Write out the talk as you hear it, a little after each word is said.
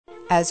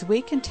As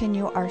we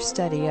continue our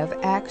study of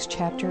Acts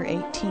chapter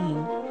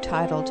 18,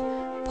 titled,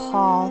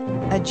 Paul,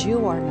 a Jew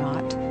or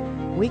Not,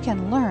 we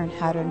can learn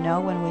how to know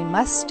when we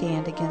must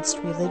stand against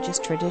religious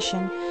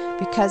tradition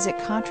because it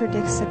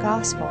contradicts the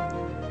gospel,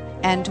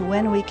 and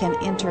when we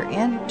can enter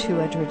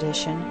into a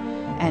tradition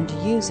and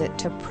use it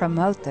to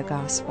promote the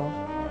gospel.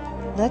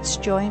 Let's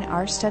join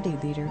our study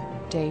leader,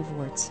 Dave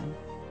Wyrtzen.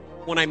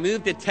 When I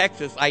moved to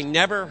Texas, I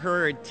never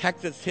heard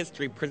Texas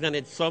history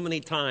presented so many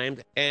times.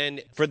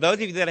 And for those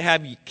of you that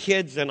have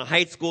kids in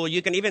high school,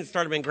 you can even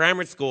start them in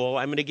grammar school.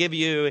 I'm going to give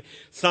you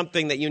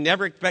something that you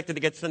never expected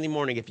to get Sunday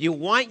morning. If you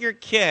want your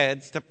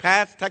kids to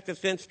pass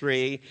Texas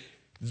history,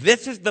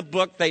 this is the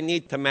book they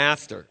need to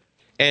master.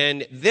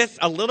 And this,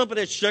 a little bit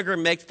of sugar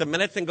makes the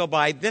medicine go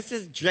by. This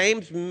is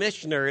James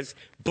Michener's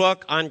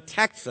book on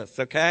Texas,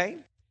 okay?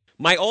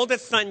 My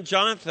oldest son,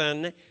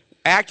 Jonathan,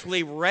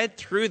 actually read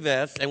through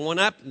this and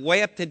went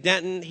way up to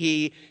Denton.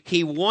 He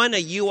won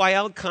a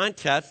UIL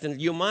contest,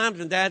 and you moms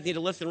and dads need to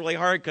listen really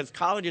hard because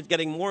college is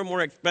getting more and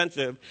more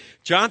expensive.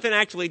 Jonathan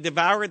actually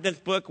devoured this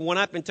book, went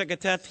up and took a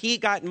test. He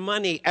got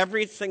money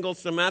every single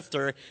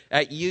semester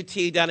at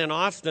UT down in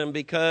Austin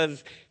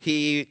because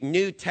he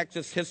knew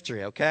Texas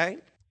history, okay?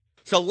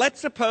 So let's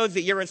suppose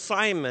that your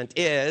assignment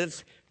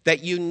is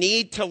that you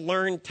need to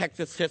learn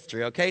Texas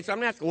history, okay? So I'm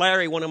going to ask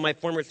Larry, one of my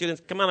former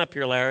students. Come on up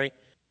here, Larry.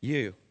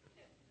 You.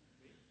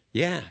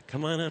 Yeah,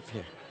 come on up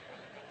here.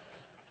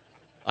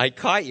 I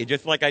caught you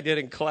just like I did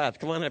in class.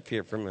 Come on up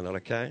here for a minute,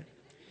 okay?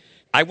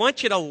 I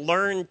want you to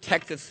learn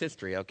Texas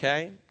history,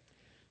 okay?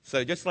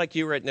 So just like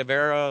you were at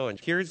Navarro, and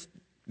here's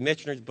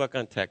Michener's book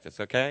on Texas,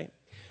 okay?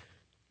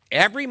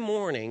 Every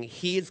morning,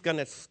 he's going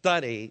to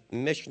study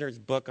Michener's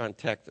book on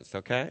Texas,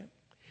 okay?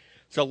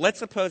 So let's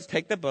suppose,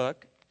 take the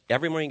book.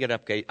 Every morning you get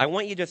up, okay? I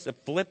want you just to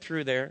flip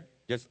through there.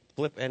 Just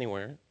flip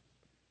anywhere.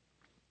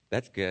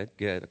 That's good,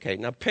 good. Okay,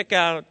 now pick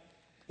out.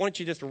 Why don't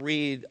you just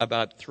read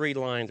about 3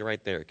 lines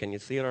right there? Can you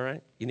see it all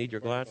right? You need your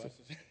glasses?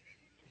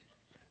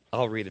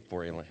 I'll read it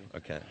for you, Lane.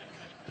 Okay.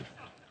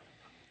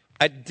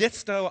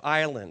 Edisto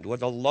Island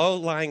was a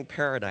low-lying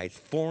paradise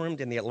formed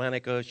in the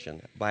Atlantic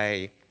Ocean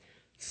by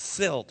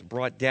silt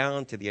brought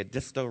down to the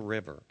Edisto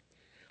River,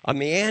 a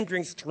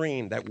meandering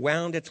stream that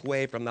wound its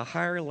way from the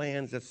higher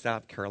lands of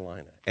South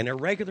Carolina. An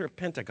irregular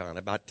pentagon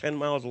about 10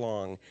 miles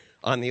long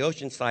on the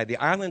ocean side, the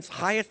island's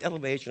highest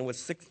elevation was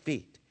 6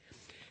 feet.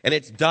 And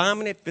its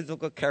dominant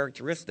physical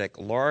characteristic,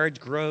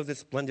 large groves of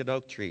splendid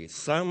oak trees,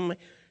 some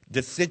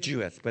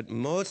deciduous, but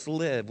most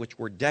live, which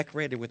were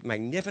decorated with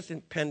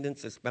magnificent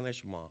pendants of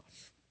Spanish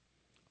moss.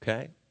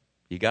 Okay?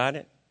 You got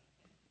it?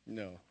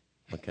 No.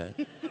 Okay.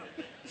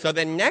 So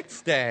the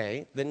next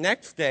day,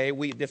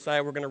 we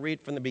decided we're going to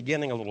read from the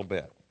beginning a little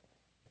bit.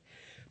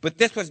 But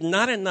this was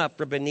not enough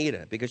for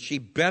Benita, because she,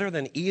 better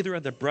than either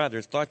of the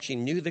brothers, thought she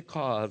knew the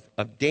cause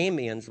of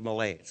Damien's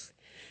malaise.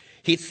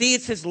 He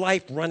sees his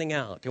life running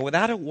out, and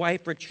without a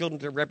wife or children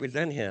to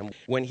represent him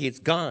when he's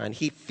gone,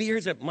 he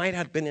fears it might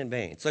have been in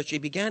vain. So she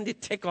began to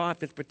tick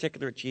off his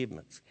particular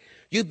achievements.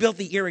 You built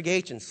the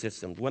irrigation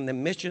systems when the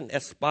Mission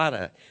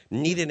Espada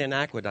needed an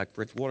aqueduct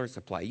for its water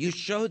supply. You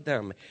showed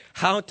them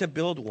how to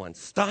build one.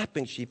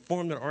 Stopping, she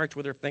formed an arch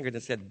with her fingers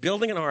and said,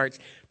 building an arch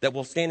that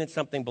will stand in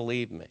something,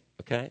 believe me,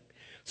 okay?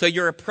 So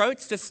your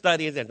approach to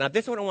study is this. Now,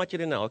 this is what I want you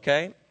to know,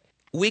 okay?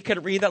 We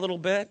could read that little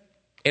bit.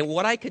 And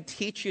what I could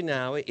teach you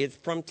now is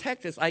from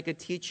Texas, I could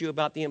teach you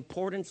about the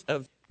importance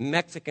of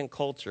Mexican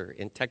culture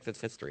in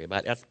Texas history,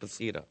 about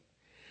Esposito.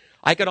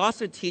 I could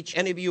also teach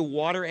any of you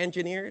water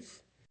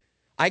engineers.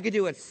 I could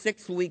do a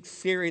 6-week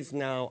series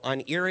now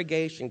on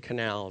irrigation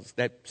canals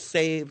that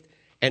saved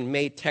and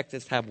made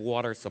Texas have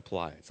water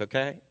supplies,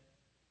 okay?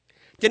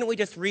 Didn't we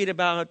just read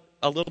about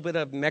a little bit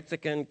of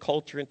Mexican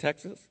culture in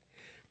Texas?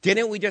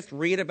 Didn't we just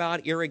read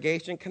about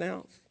irrigation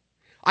canals?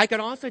 I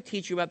could also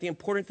teach you about the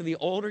importance of the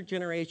older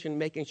generation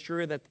making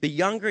sure that the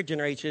younger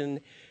generation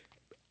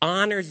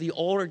honors the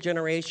older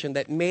generation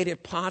that made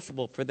it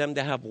possible for them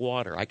to have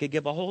water. I could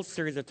give a whole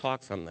series of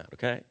talks on that,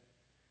 okay?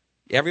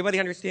 Everybody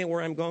understand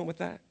where I'm going with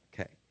that?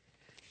 Okay.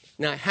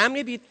 Now, how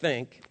many of you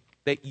think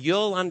that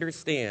you'll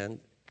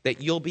understand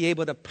that you'll be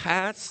able to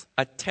pass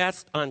a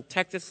test on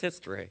Texas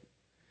history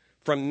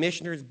from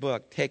Michener's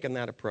book taking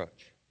that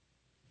approach?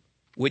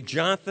 Would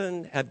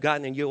Jonathan have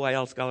gotten a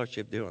UIL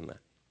scholarship doing that?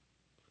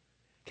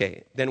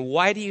 Okay, then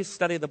why do you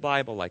study the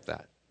Bible like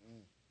that?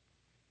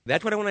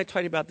 That's what I want to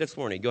tell you about this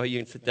morning. Go ahead, you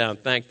can sit down.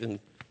 Thanks, and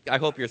I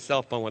hope your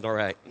cell phone was all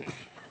right.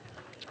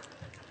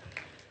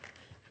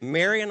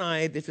 Mary and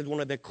I, this is one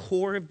of the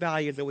core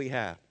values that we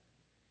have.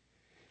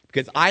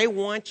 Because I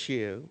want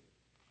you,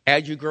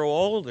 as you grow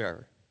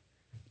older,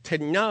 to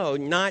know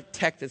not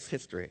Texas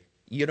history.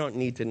 You don't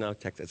need to know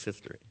Texas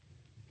history.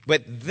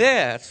 But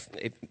this,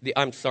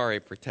 I'm sorry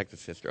for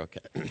Texas history,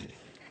 okay.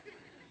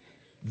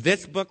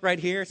 This book right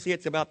here, see,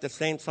 it's about the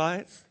same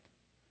size.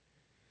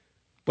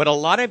 But a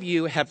lot of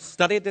you have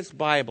studied this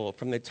Bible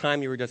from the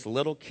time you were just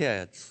little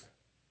kids.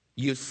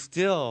 You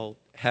still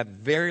have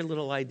very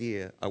little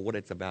idea of what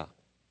it's about.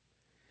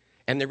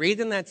 And the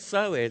reason that's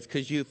so is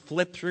because you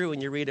flip through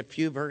and you read a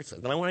few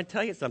verses. And I want to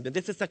tell you something.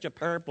 This is such a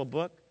powerful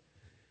book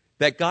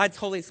that God's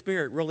Holy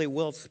Spirit really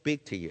will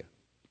speak to you.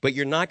 But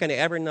you're not going to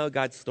ever know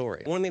God's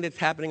story. One thing that's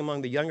happening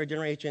among the younger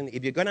generation,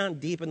 if you go down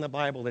deep in the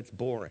Bible, it's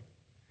boring.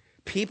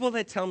 People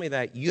that tell me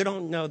that, you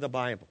don't know the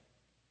Bible.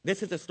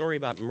 This is a story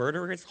about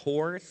murderers,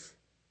 whores,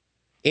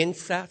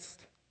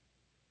 incest,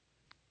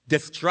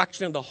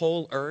 destruction of the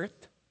whole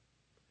earth,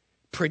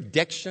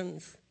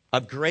 predictions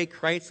of great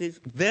crises.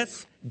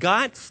 This,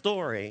 God's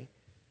story,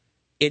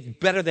 is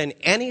better than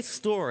any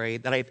story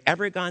that I've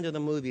ever gone to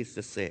the movies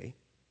to see.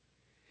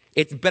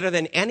 It's better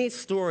than any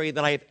story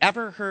that I've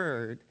ever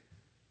heard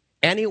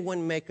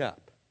anyone make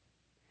up.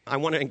 I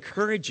want to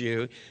encourage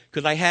you,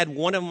 because I had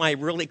one of my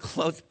really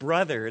close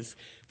brothers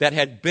that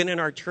had been in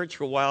our church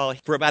for a while.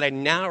 For about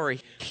an hour,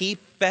 he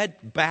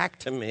fed back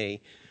to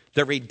me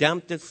the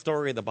redemptive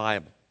story of the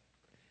Bible.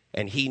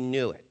 And he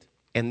knew it.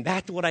 And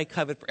that's what I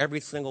covet for every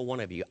single one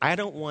of you. I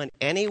don't want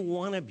any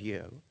one of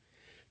you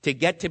to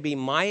get to be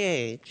my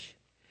age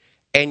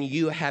and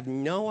you have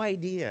no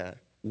idea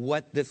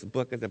what this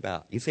book is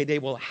about. You say,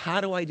 Dave, well,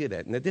 how do I do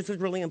that? And this is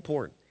really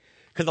important.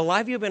 Because a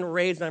lot of you have been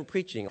raised on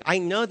preaching. I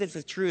know this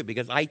is true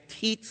because I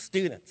teach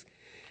students.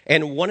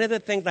 And one of the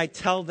things I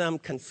tell them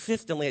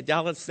consistently at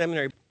Dallas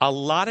Seminary, a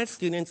lot of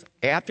students,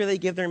 after they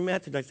give their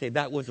message, I say,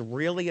 that was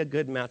really a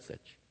good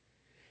message.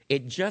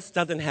 It just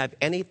doesn't have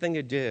anything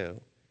to do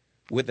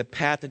with the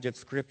passage of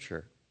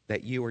Scripture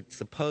that you were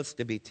supposed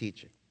to be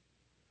teaching.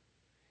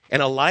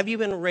 And a lot of you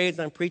have been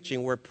raised on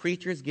preaching where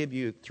preachers give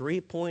you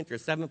 3 points or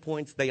 7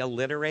 points. They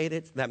alliterate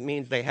it. That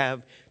means they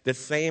have the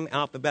same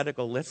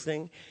alphabetical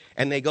listing.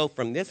 And they go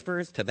from this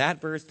verse to that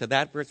verse to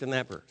that verse and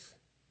that verse.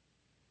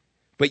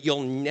 But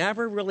you'll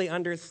never really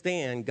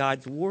understand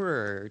God's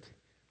word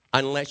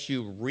unless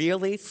you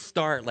really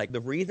start. Like the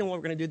reason why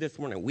we're going to do this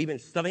morning, we've been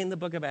studying the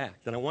book of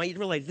Acts. And I want you to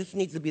realize this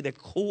needs to be the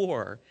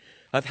core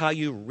of how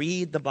you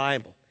read the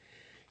Bible.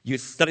 You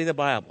study the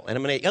Bible. And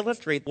I'm going to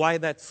illustrate why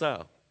that's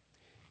so.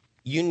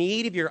 You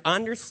need, if you're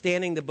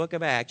understanding the book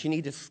of Acts, you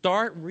need to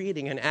start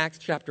reading in Acts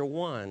chapter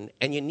 1,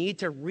 and you need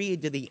to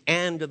read to the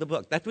end of the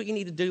book. That's what you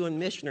need to do in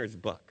Missioner's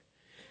book.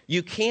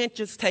 You can't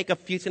just take a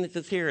few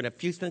sentences here and a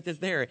few sentences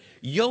there.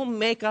 You'll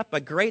make up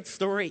a great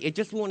story. It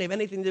just won't have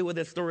anything to do with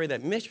the story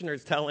that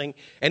Missioner's telling,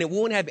 and it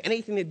won't have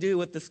anything to do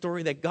with the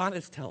story that God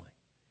is telling.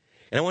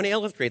 And I want to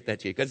illustrate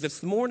that to you, because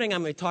this morning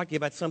I'm going to talk to you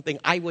about something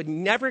I would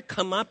never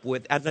come up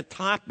with as a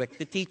topic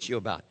to teach you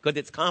about, because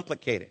it's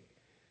complicated.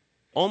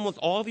 Almost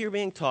all of you are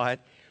being taught,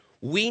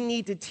 we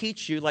need to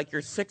teach you like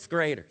you're sixth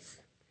graders.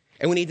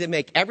 And we need to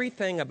make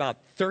everything about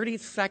 30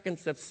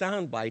 seconds of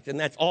sound bites, and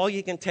that's all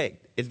you can take.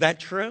 Is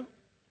that true?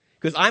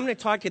 Because I'm going to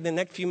talk to you in the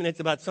next few minutes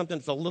about something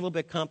that's a little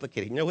bit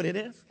complicated. You know what it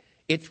is?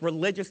 It's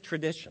religious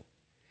tradition.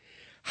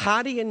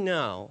 How do you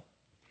know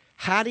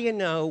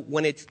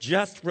when it's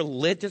just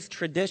religious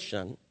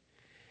tradition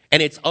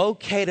and it's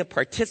okay to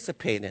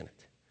participate in it?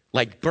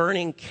 Like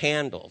burning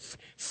candles,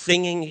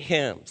 singing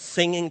hymns,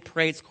 singing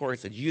praise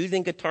choruses,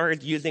 using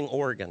guitars, using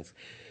organs,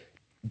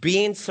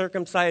 being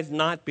circumcised,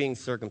 not being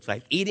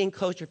circumcised, eating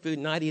kosher food,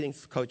 not eating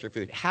kosher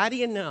food. How do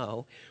you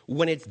know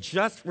when it's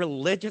just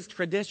religious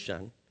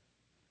tradition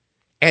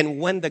and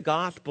when the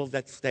gospel's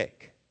at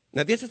stake?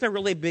 Now, this is a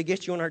really big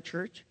issue in our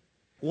church.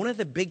 One of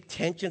the big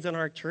tensions in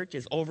our church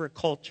is over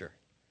culture.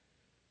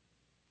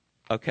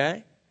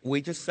 Okay?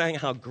 We just sang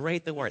how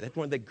great they were. That's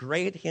one of the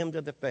great hymns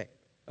of the faith.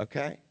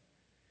 Okay?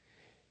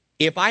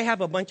 If I have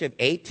a bunch of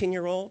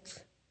 18-year-olds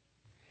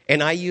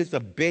and I use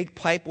a big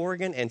pipe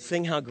organ and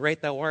sing how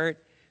great thou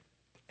art,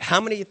 how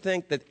many of you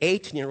think that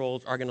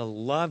 18-year-olds are going to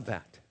love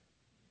that?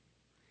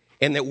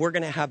 And that we're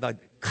going to have a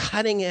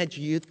cutting-edge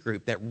youth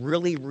group that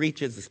really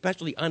reaches,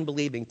 especially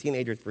unbelieving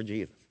teenagers, for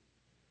Jesus?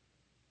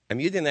 I'm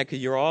using that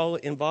because you're all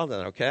involved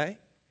in it, okay?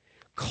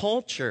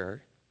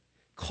 Culture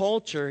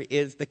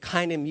is the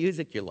kind of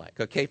music you like,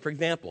 okay? For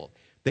example,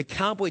 the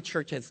Cowboy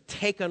Church has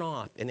taken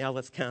off in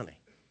Ellis County.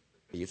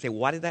 You say,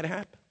 why did that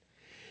happen?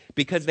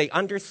 Because they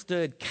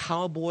understood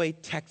cowboy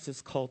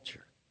Texas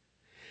culture.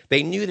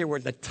 They knew there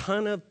was a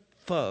ton of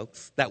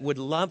folks that would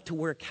love to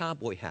wear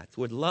cowboy hats,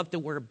 would love to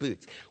wear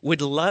boots,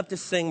 would love to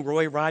sing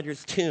Roy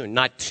Rogers' tune.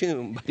 Not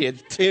tune, but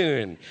his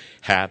tune.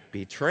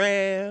 Happy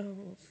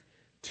trails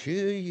to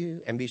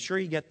you. And be sure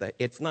you get that.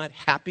 It's not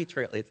happy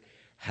trail. It's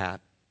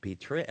happy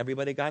trail.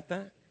 Everybody got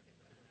that?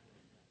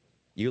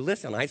 You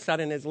listen. I sat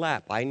in his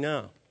lap. I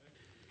know.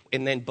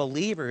 And then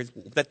believers,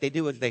 what they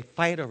do is they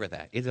fight over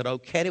that. Is it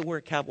okay to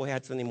wear cowboy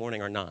hats in the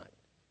morning or not?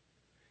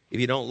 If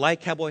you don't like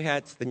cowboy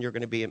hats, then you're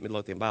going to be at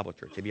Midlothian Bible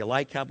Church. If you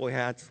like cowboy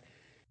hats,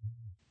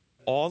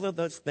 all of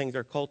those things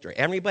are culture.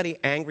 Anybody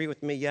angry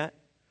with me yet?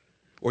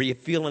 Or you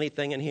feel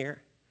anything in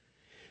here?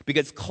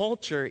 Because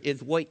culture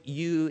is what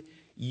you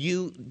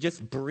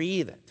just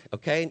breathe it,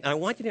 okay? And I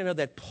want you to know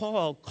that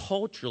Paul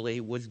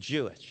culturally was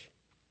Jewish.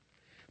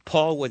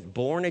 Paul was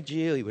born a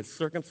Jew. He was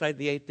circumcised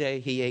the 8th day.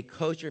 He ate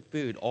kosher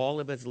food all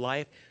of his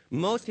life.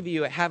 Most of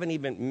you haven't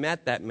even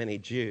met that many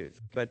Jews,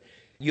 but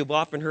you've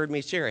often heard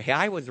me share, hey,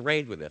 I was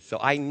raised with this, so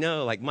I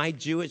know, like, my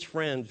Jewish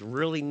friends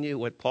really knew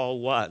what Paul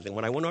was. And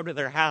when I went over to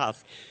their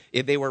house,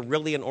 if they were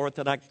really an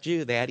Orthodox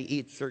Jew, they had to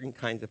eat certain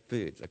kinds of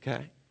foods,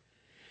 okay?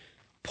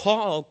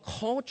 Paul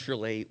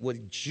culturally was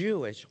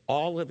Jewish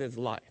all of his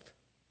life.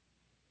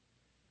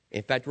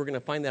 In fact, we're going to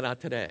find that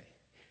out today.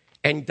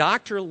 And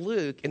Dr.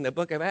 Luke in the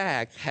book of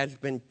Acts has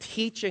been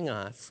teaching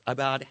us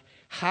about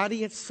how do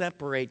you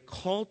separate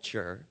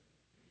culture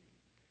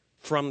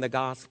from the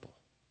gospel.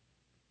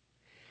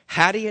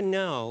 How do you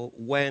know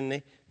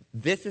when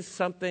this is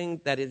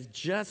something that is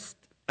just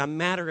a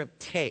matter of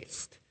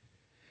taste?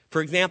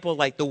 For example,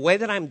 like the way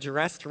that I'm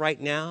dressed right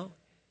now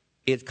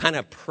is kind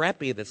of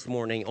preppy this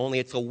morning, only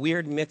it's a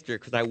weird mixture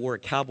because I wore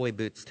cowboy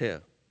boots too.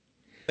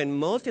 In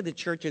most of the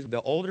churches,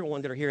 the older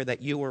ones that are here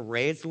that you were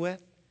raised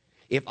with,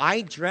 if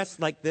I dressed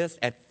like this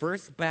at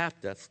First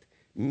Baptist,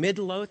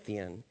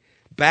 Midlothian,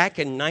 back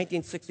in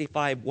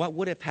 1965, what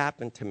would have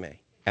happened to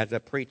me as a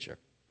preacher?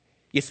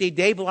 You see,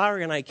 Dave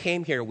Lowry and I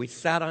came here. We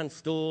sat on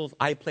stools.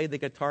 I played the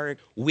guitar.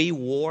 We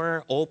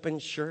wore open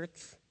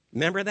shirts.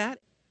 Remember that?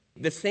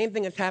 The same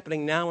thing is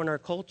happening now in our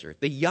culture.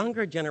 The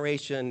younger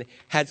generation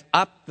has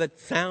upped the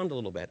sound a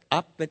little bit,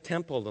 upped the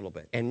tempo a little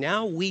bit. And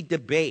now we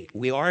debate,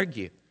 we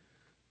argue.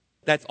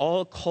 That's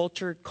all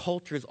culture.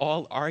 Cultures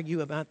all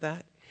argue about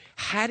that.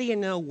 How do you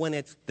know when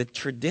it's the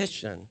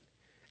tradition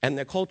and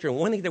the culture? And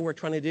one thing that we're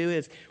trying to do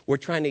is we're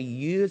trying to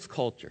use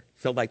culture.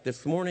 So like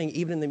this morning,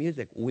 even in the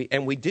music, we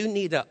do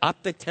need to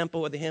up the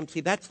tempo of the hymn. See,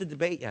 that's the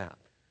debate you have.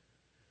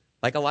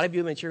 Like a lot of you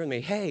have been sharing with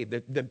me, hey,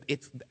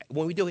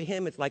 when we do a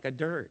hymn, it's like a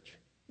dirge.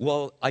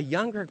 Well, a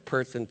younger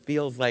person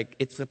feels like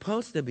it's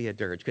supposed to be a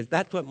dirge because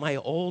that's what my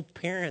old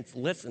parents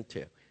listened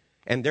to.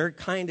 And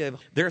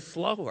they're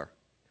slower.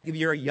 If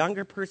you're a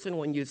younger person,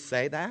 when you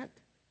say that,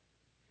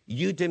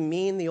 you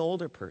demean the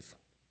older person.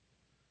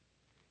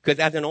 Because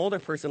as an older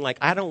person, like,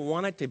 I don't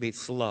want it to be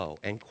slow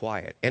and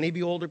quiet. Any of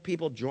you older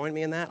people join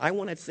me in that? I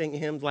want to sing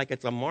hymns like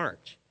it's a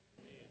march.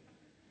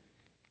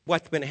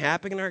 What's been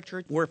happening in our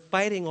church, we're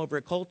fighting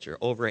over culture,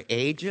 over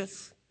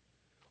ages,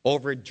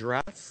 over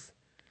dress,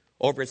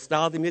 over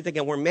styles of music,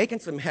 and we're making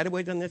some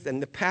headways on this,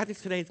 and the passage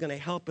today is going to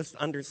help us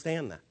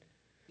understand that.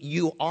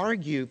 You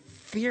argue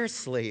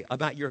fiercely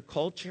about your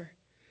culture,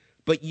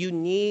 but you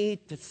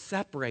need to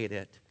separate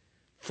it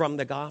from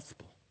the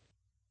gospel.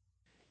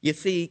 You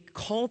see,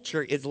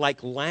 culture is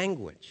like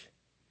language.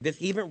 This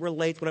even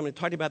relates, what I'm going to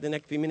talk about in the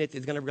next few minutes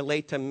is going to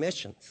relate to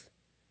missions.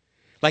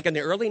 Like in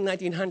the early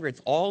 1900s,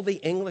 all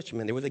the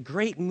Englishmen, there was a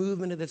great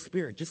movement of the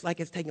Spirit, just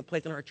like it's taking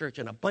place in our church,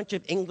 and a bunch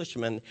of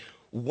Englishmen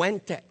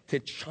went to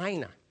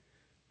China.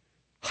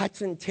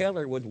 Hudson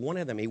Taylor was one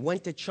of them. He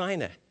went to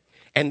China,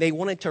 and they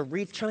wanted to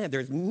reach China.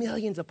 There's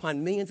millions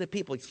upon millions of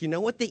people. You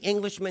know what the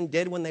Englishmen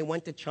did when they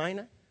went to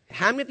China?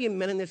 How many of you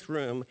men in this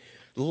room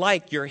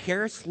like your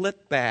hair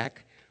slicked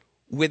back,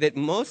 with it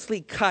mostly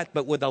cut,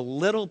 but with a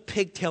little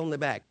pigtail in the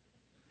back?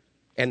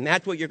 And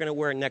that's what you're going to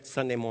wear next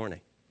Sunday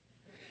morning.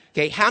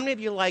 Okay, how many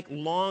of you like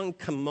long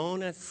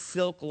kimono,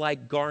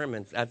 silk-like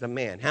garments as a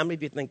man? How many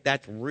of you think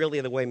that's really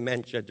the way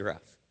men should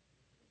dress?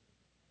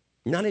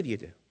 None of you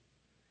do.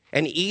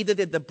 And either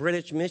did the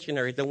British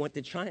missionaries that went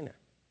to China.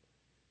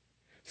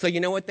 So you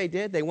know what they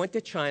did? They went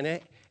to China,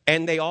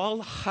 and they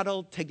all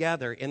huddled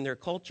together in their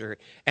culture,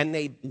 and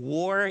they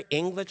wore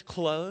English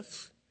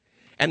clothes,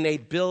 and they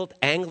built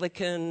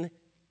Anglican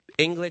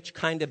English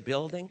kind of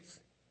buildings.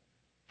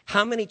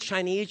 How many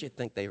Chinese you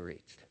think they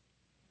reached?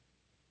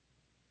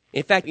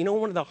 In fact, you know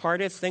one of the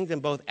hardest things in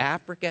both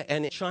Africa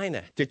and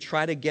China to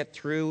try to get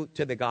through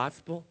to the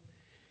gospel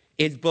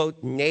is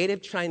both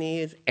native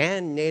Chinese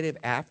and native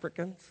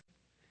Africans.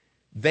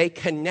 They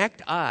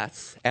connect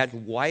us as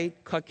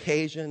white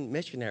Caucasian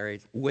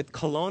missionaries with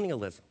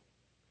colonialism,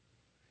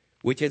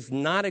 which is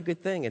not a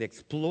good thing. It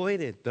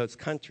exploited those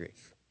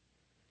countries.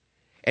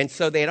 And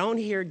so they don't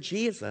hear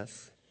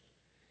Jesus.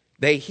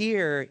 They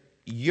hear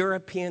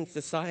European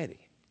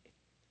society,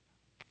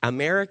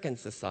 American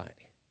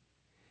society.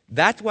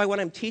 That's why what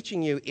I'm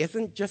teaching you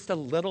isn't just a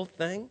little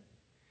thing.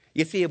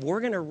 You see, if we're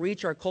going to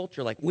reach our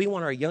culture, like we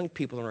want our young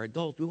people and our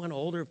adults, we want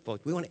older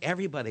folks, we want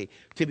everybody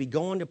to be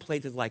going to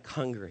places like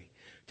Hungary,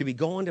 to be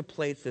going to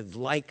places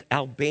like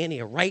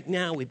Albania. Right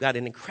now, we've got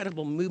an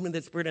incredible movement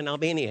of the Spirit in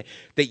Albania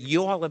that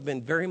you all have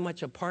been very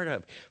much a part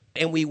of.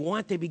 And we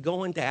want to be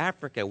going to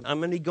Africa. I'm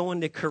going to be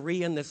going to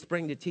Korea in the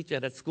spring to teach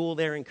at a school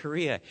there in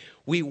Korea.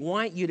 We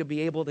want you to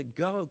be able to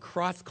go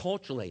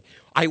cross-culturally.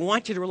 I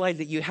want you to realize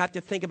that you have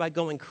to think about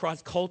going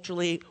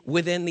cross-culturally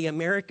within the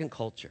American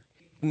culture.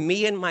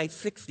 Me in my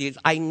 60s,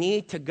 I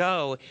need to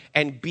go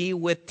and be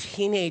with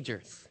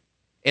teenagers.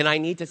 And I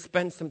need to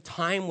spend some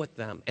time with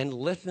them and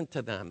listen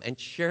to them and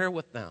share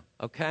with them,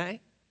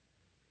 okay?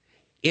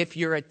 If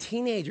you're a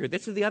teenager,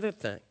 this is the other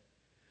thing.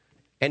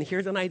 And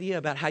here's an idea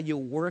about how you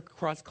work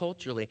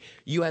cross-culturally.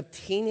 You have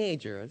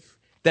teenagers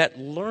that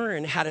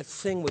learn how to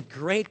sing with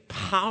great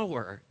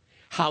power,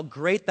 how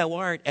great thou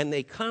art, and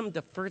they come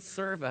to first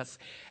service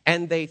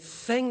and they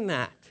sing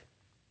that.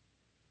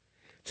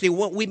 See,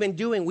 what we've been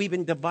doing, we've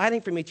been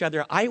dividing from each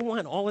other. I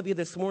want all of you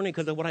this morning,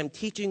 because of what I'm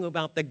teaching you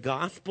about the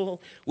gospel,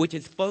 which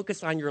is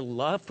focused on your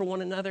love for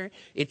one another.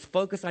 It's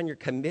focused on your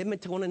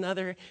commitment to one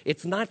another.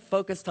 It's not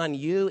focused on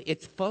you.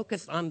 It's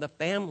focused on the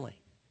family.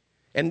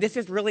 And this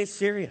is really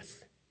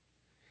serious.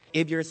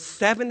 If you're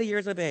 70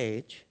 years of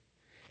age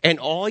and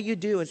all you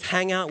do is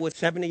hang out with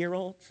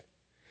 70-year-olds,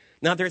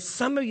 now there's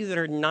some of you that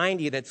are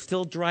 90 that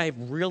still drive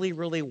really,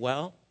 really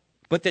well.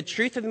 But the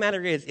truth of the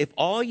matter is, if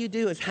all you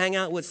do is hang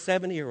out with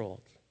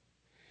 70-year-olds,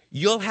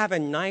 you'll have a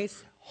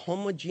nice,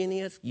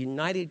 homogeneous,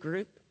 united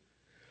group.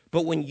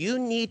 But when you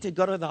need to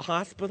go to the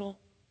hospital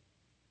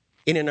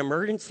in an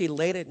emergency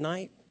late at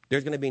night,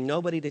 there's going to be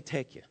nobody to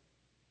take you.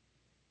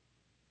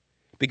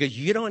 Because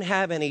you don't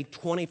have any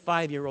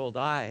 25-year-old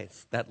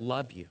eyes that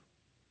love you,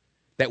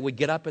 that would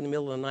get up in the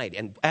middle of the night.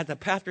 And as a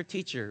pastor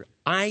teacher,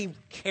 I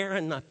care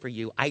enough for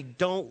you. I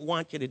don't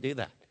want you to do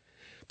that.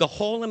 The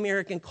whole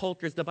American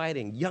culture is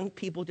dividing. Young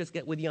people just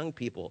get with young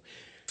people.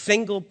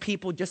 Single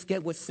people just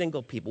get with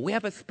single people. We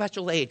have a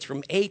special age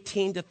from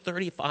 18 to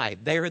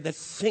 35. They're the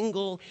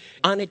single,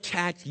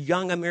 unattached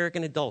young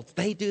American adults.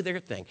 They do their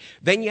thing.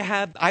 Then you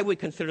have, I would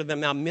consider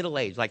them now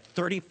middle-aged, like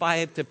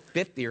 35 to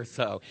 50 or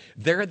so.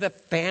 They're the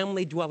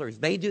family dwellers.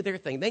 They do their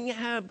thing. Then you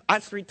have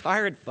us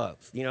retired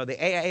folks, the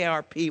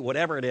AARP,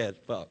 whatever it is,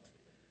 folks.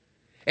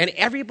 And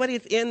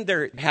everybody's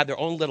have their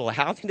own little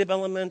housing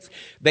developments.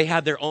 They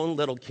have their own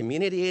little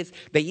communities.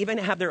 They even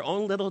have their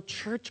own little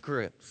church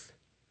groups.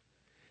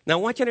 Now,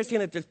 I want you to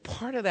understand that just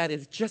part of that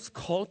is just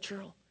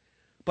cultural.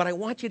 But I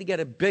want you to get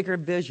a bigger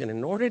vision.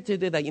 In order to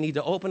do that, you need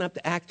to open up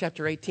to Acts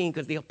chapter 18,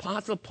 because the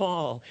Apostle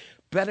Paul,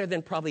 better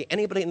than probably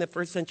anybody in the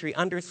first century,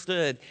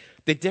 understood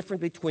the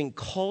difference between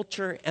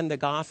culture and the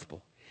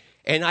gospel.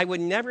 And I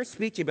would never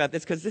speak to you about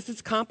this because this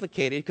is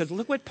complicated, because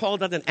look what Paul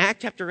does in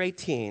Acts chapter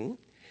 18.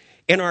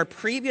 In our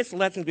previous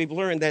lessons, we've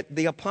learned that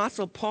the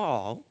Apostle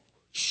Paul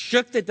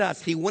shook the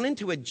dust. He went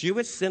into a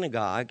Jewish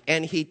synagogue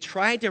and he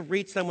tried to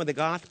reach them with the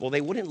gospel. They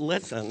wouldn't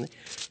listen.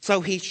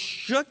 So he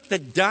shook the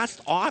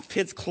dust off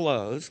his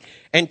clothes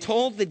and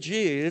told the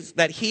Jews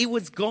that he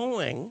was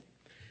going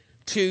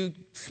to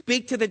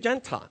speak to the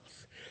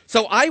Gentiles.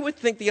 So I would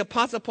think the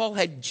Apostle Paul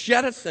had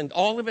jettisoned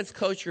all of his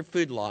kosher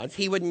food laws.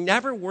 He would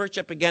never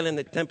worship again in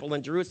the temple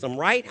in Jerusalem,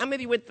 right? How many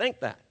of you would think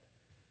that?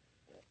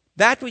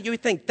 That's what you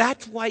would think.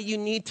 That's why you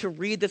need to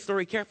read the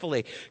story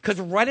carefully.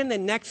 Because right in the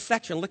next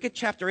section, look at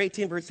chapter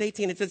 18, verse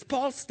 18. It says,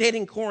 Paul stayed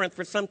in Corinth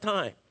for some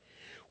time.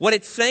 What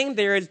it's saying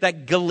there is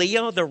that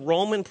Gallio, the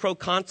Roman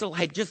proconsul,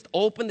 had just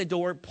opened the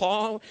door.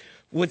 Paul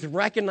was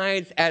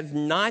recognized as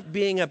not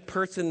being a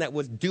person that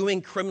was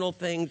doing criminal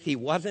things. He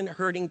wasn't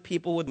hurting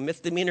people with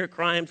misdemeanor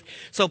crimes.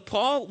 So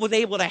Paul was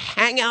able to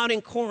hang out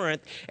in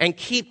Corinth and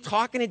keep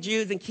talking to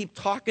Jews and keep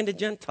talking to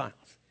Gentiles.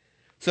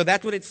 So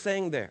that's what it's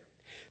saying there.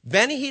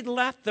 Then he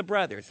left the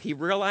brothers. He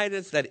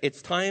realizes that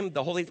it's time,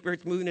 the Holy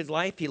Spirit's moving his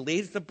life. He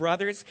leaves the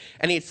brothers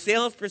and he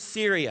sails for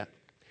Syria.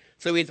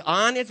 So he's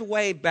on his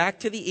way back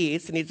to the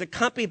east, and he's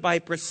accompanied by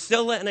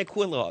Priscilla and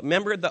Aquila.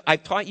 Remember, I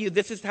taught you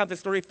this is how the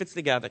story fits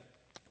together.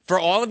 For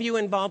all of you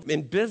involved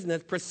in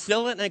business,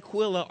 Priscilla and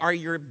Aquila are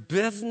your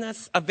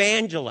business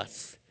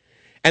evangelists.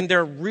 And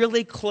they're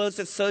really close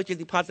associates.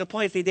 The Apostle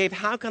Paul, you say, Dave,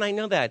 how can I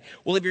know that?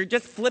 Well, if you're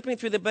just flipping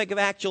through the book of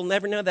Acts, you'll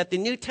never know that. The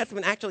New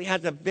Testament actually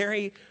has a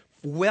very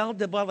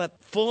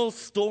well-developed, full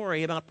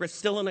story about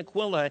Priscilla and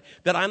Aquila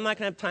that I'm not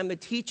going to have time to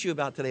teach you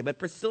about today. But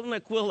Priscilla and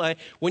Aquila,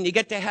 when you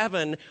get to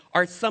heaven,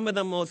 are some of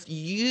the most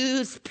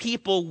used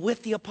people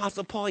with the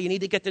Apostle Paul. You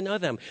need to get to know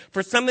them.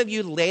 For some of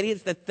you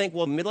ladies that think,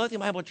 well, Midlothian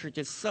Bible Church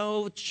is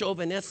so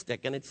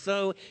chauvinistic and it's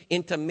so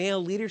into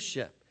male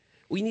leadership,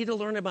 we need to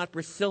learn about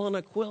Priscilla and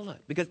Aquila,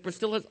 because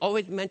Priscilla is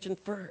always mentioned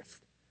first.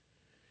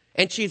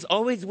 And she's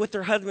always with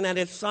her husband at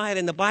his side.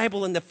 In the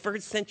Bible in the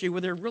first century,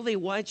 where there really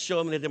was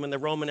chauvinism in the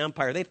Roman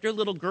Empire, they threw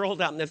little girls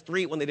out in the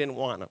street when they didn't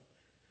want them.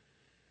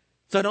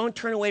 So don't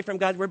turn away from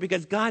God's word,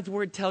 because God's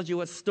word tells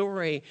you a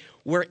story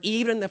where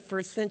even in the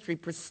first century,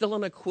 Priscilla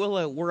and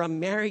Aquila were a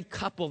married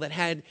couple that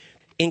had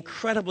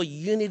incredible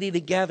unity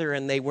together,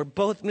 and they were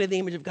both made in the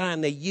image of God,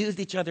 and they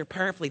used each other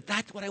powerfully.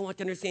 That's what I want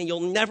to understand.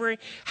 You'll never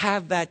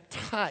have that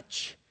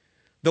touch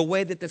the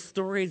way that the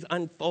story is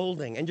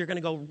unfolding, and you're going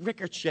to go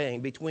ricocheting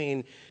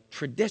between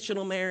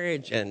traditional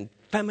marriage and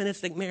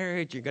feministic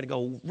marriage. You're going to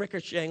go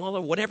ricocheting all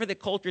over. Whatever the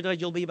culture does,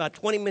 you'll be about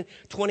 20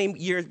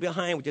 years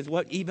behind, which is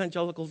what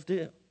evangelicals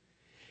do.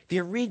 If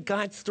you read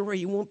God's story,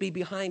 you won't be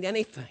behind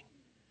anything.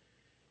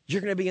 You're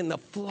going to be in the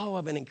flow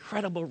of an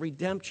incredible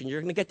redemption.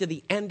 You're going to get to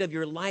the end of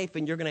your life,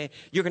 and you're going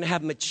to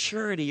have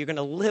maturity. You're going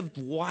to live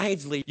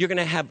wisely. You're going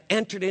to have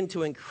entered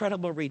into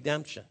incredible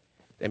redemption.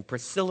 And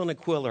Priscilla and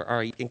Aquila are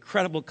an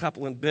incredible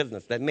couple in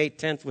business that made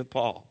tents with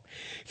Paul.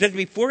 It says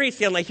before he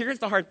sailed, now here's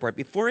the hard part.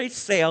 Before he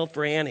sailed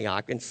for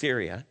Antioch in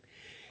Syria,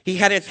 he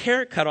had his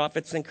hair cut off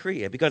at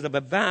Cenchrea because of a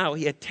vow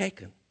he had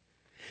taken.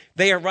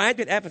 They arrived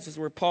at Ephesus,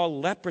 where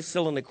Paul left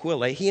Priscilla and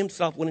Aquila. He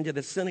himself went into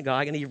the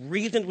synagogue and he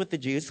reasoned with the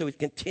Jews, so he's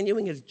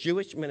continuing his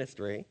Jewish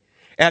ministry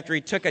after he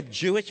took a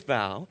Jewish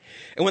vow.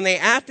 And when they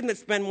asked him to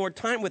spend more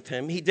time with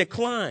him, he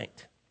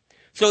declined.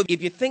 So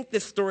if you think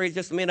this story is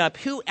just made up,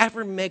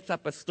 whoever makes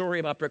up a story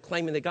about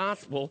proclaiming the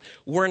gospel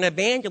where an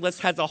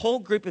evangelist has a whole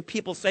group of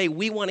people say,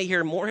 we want to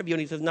hear more of you,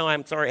 and he says, no,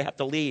 I'm sorry, I have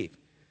to leave.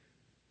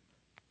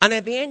 An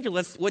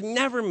evangelist would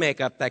never make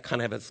up that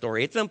kind of a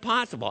story. It's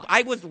impossible.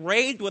 I was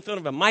raised with one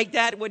of them. My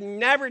dad would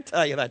never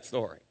tell you that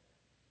story.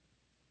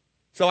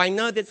 So I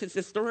know this is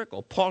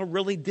historical. Paul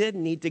really did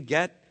need to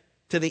get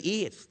to the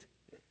east.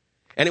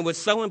 And it was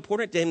so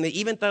important to him that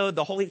even though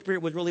the Holy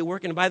Spirit was really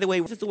working, and by the way,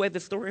 this is the way the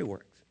story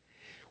works.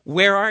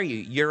 Where are you?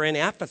 You're in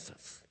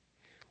Ephesus.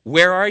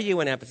 Where are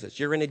you in Ephesus?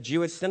 You're in a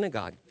Jewish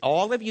synagogue.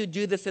 All of you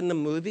do this in the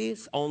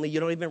movies, only you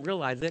don't even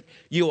realize it.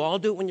 You all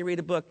do it when you read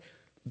a book.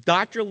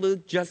 Dr.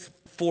 Luke just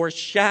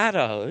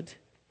foreshadowed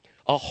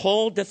a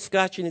whole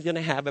discussion he's going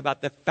to have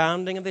about the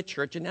founding of the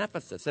church in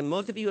Ephesus. And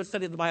most of you have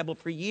studied the Bible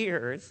for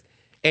years,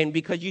 and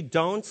because you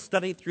don't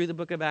study through the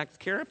book of Acts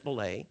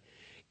carefully,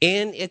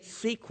 in its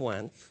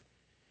sequence,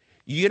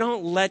 you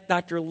don't let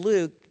Dr.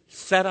 Luke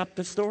set up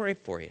the story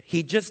for you.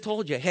 He just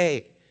told you,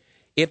 hey,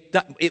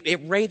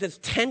 it raises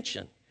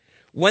tension.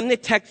 When the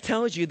text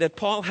tells you that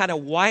Paul had a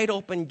wide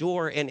open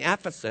door in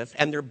Ephesus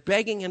and they're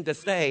begging him to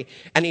stay,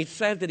 and he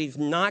says that he's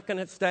not going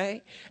to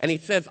stay, and he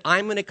says,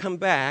 I'm going to come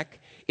back.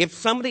 If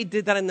somebody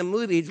did that in the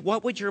movies,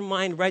 what would your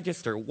mind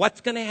register? What's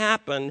going to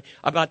happen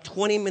about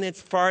 20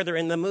 minutes farther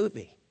in the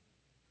movie?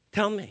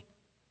 Tell me.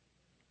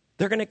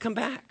 They're going to come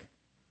back.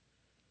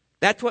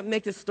 That's what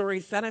makes the story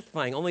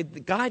satisfying. Only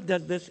God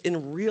does this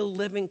in real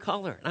living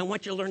color. And I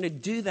want you to learn to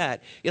do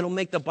that. It'll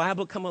make the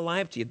Bible come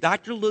alive to you.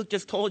 Dr. Luke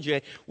just told you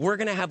we're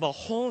going to have a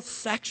whole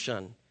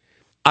section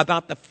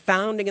about the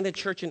founding of the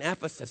church in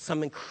Ephesus.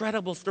 Some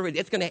incredible story.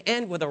 It's going to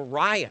end with a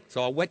riot.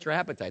 So I'll whet your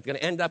appetite. It's going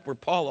to end up where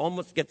Paul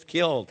almost gets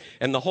killed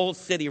and the whole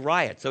city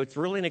riots. So it's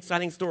really an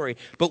exciting story.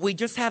 But we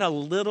just had a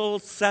little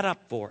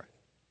setup for it.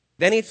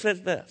 Then he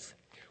says this.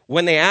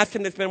 When they asked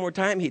him to spend more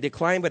time, he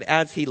declined, but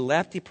as he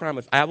left, he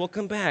promised, I will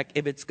come back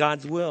if it's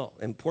God's will.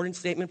 Important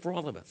statement for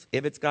all of us,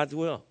 if it's God's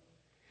will.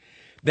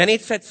 Then he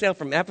set sail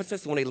from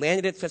Ephesus. When he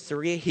landed at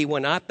Caesarea, he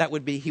went up.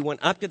 He went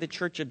up to the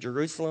church of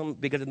Jerusalem,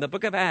 because in the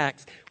book of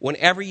Acts,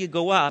 whenever you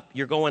go up,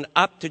 you're going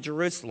up to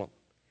Jerusalem.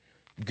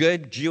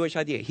 Good Jewish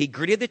idea. He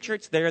greeted the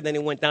church there, then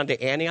he went down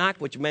to Antioch,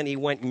 which meant he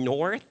went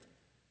north.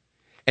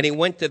 And he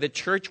went to the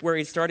church where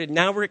he started.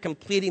 Now we're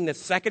completing the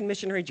second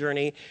missionary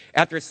journey.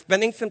 After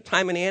spending some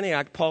time in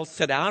Antioch, Paul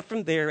set out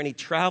from there, and he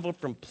traveled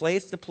from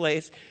place to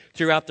place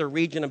throughout the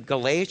region of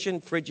Galatia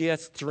and Phrygia,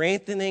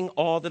 strengthening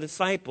all the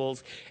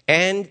disciples.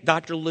 And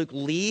Dr. Luke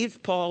leaves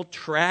Paul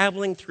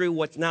traveling through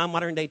what's now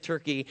modern-day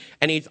Turkey,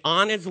 and he's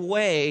on his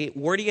way.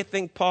 Where do you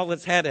think Paul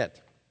is headed?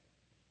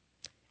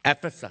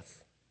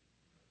 Ephesus,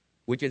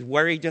 which is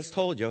where he just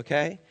told you,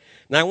 okay?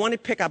 Now, I want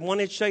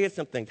to show you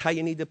some things, how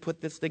you need to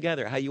put this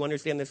together, how you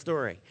understand this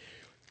story.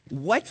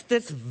 What's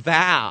this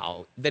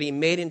vow that he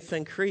made in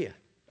Cenchrea,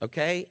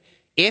 okay?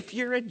 If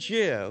you're a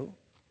Jew,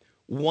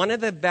 one of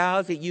the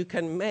vows that you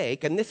can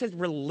make, and this is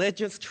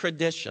religious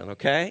tradition,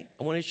 okay?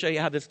 I want to show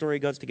you how this story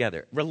goes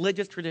together.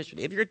 Religious tradition.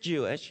 If you're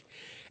Jewish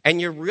and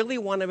you really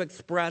want to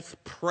express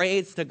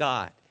praise to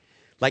God,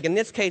 like in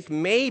this case,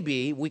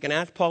 maybe we can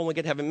ask Paul when we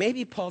get to heaven,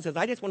 maybe Paul says,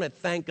 I just want to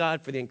thank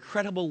God for the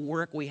incredible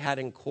work we had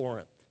in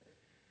Corinth,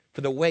 for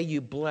the way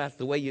you blessed,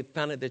 the way you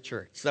founded the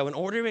church. So in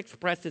order to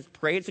express his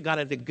praise to God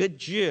as a good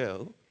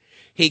Jew,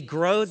 he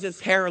grows his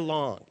hair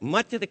long.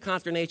 Much to the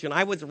consternation,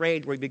 I was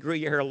raised where if you grew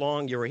your hair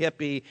long, you were a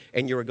hippie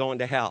and you were going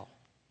to hell.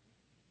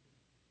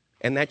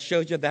 And that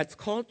shows you that's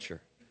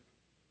culture.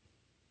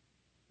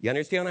 You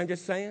understand what I'm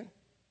just saying?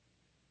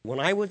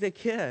 When I was a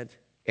kid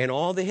and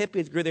all the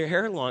hippies grew their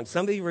hair long,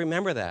 some of you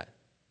remember that,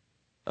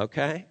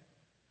 okay?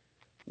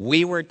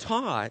 We were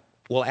taught,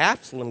 well,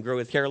 Absalom grew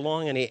his hair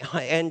long, and he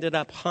ended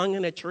up hung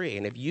in a tree.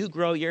 And if you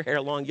grow your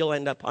hair long, you'll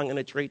end up hung in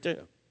a tree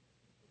too.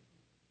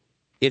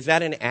 Is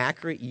that an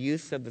accurate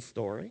use of the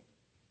story?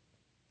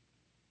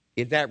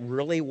 Is that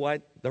really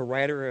what the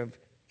writer of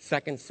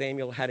 2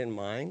 Samuel had in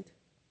mind?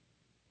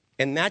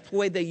 And that's the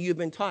way that you've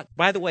been taught.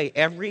 By the way,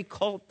 every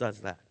cult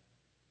does that.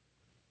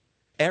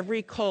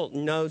 Every cult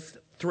knows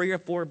 3 or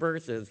 4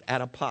 verses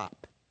at a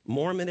pop.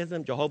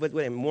 Mormonism, Jehovah's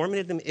Witnesses.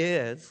 Mormonism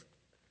is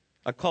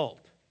a cult.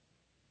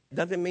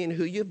 Doesn't mean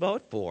who you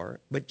vote for,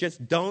 but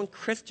just don't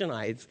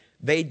Christianize.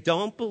 They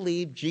don't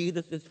believe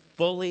Jesus is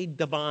fully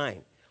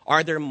divine.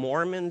 Are there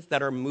Mormons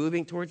that are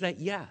moving towards that?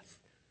 Yes.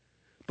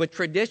 But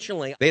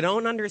traditionally, they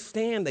don't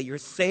understand that you're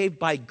saved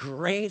by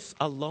grace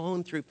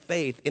alone through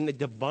faith in the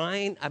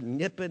divine,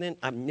 omnipotent,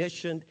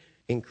 omniscient,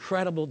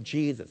 incredible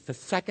Jesus, the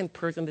second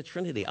person of the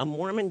Trinity. A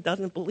Mormon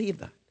doesn't believe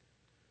that.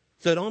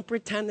 So don't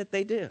pretend that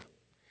they do.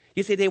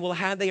 You say, well,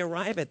 how do they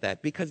arrive at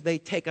that? Because they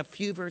take a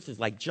few verses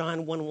like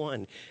John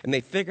 1:1, and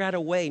they figure out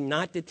a way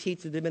not to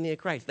teach the divinity of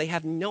Christ. They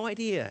have no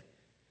idea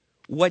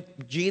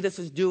what Jesus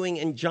is doing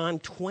in John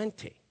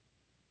 20.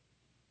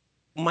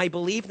 My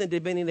belief in the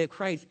divinity of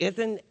Christ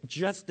isn't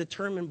just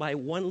determined by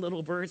one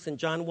little verse in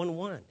John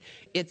 1:1.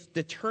 It's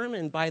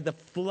determined by the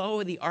flow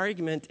of the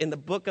argument in the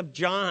book of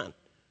John.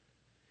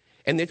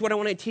 And that's what I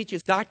want to teach you.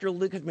 Dr.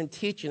 Luke has been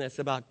teaching us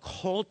about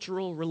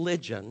cultural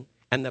religion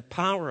and the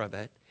power of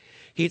it.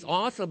 He's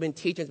also been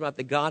teaching us about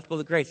the gospel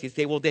of grace. You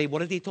say, well, Dave,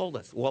 what has he told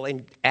us? Well,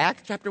 in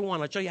Acts chapter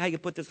 1, I'll show you how you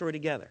put this story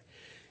together.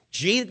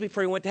 Jesus,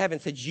 before he went to heaven,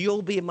 said,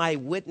 you'll be my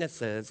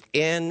witnesses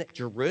in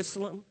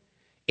Jerusalem,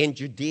 in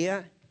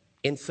Judea,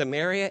 in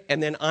Samaria,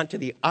 and then onto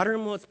the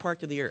uttermost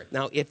parts of the earth.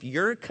 Now, if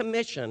your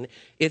commission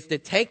is to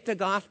take the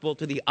gospel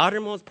to the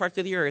uttermost parts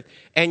of the earth,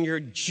 and you're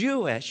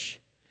Jewish,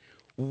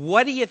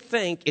 what do you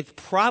think is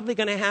probably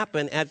going to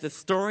happen as the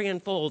story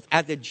unfolds?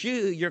 As a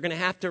Jew, you're going to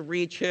have to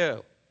reach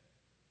who?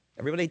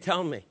 Everybody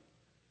tell me.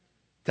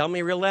 Tell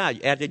me real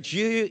loud. As a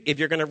Jew, if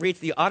you're going to reach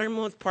the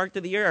uttermost parts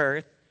of the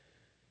earth,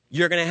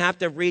 you're going to have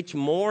to reach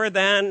more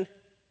than...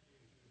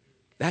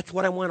 That's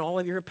what I want all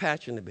of your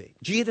passion to be.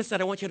 Jesus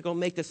said, I want you to go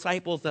make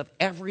disciples of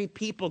every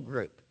people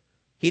group.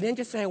 He didn't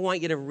just say, I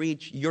want you to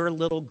reach your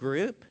little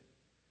group.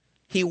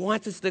 He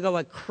wants us to go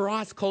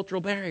across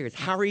cultural barriers.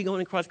 How are you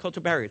going across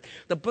cultural barriers?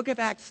 The book of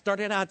Acts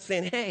started out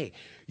saying, hey,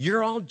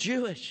 you're all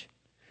Jewish,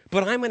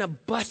 but I'm going to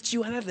bust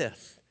you out of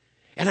this.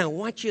 And I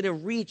want you to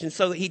reach. And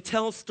so he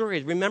tells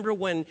stories. Remember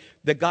when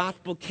the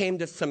gospel came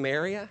to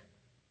Samaria?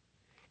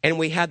 And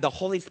we had the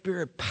Holy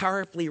Spirit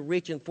powerfully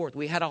reaching forth.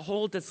 We had a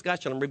whole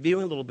discussion. I'm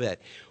reviewing a little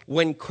bit.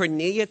 When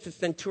Cornelius the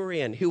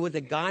centurion, who was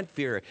a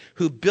God-fearer,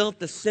 who built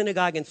the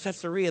synagogue in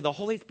Caesarea, the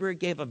Holy Spirit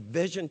gave a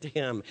vision to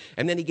him.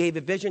 And then he gave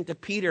a vision to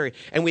Peter.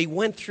 And we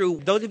went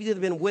through, those of you that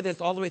have been with us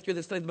all the way through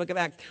the study of the book of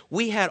Acts,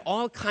 we had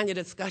all kinds of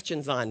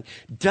discussions on,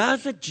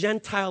 does a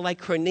Gentile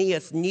like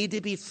Cornelius need to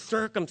be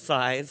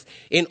circumcised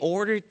in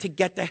order to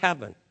get to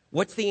heaven?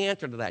 What's the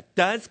answer to that?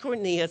 Does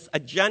Cornelius, a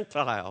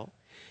Gentile,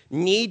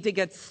 need to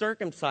get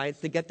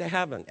circumcised to get to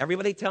heaven?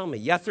 Everybody tell me,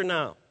 yes or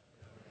no?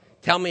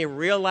 Tell me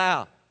real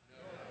loud.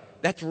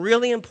 That's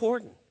really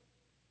important.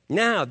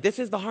 Now, this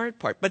is the hard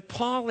part. But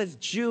Paul is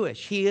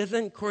Jewish. He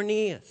isn't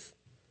Cornelius.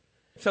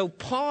 So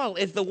Paul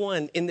is the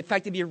one, in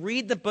fact, if you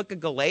read the book of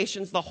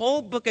Galatians, the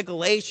whole book of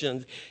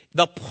Galatians,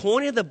 the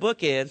point of the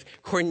book is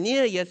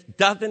Cornelius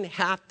doesn't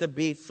have to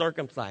be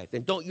circumcised.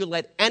 And don't you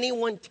let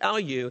anyone tell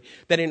you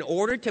that in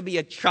order to be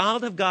a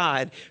child of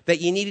God,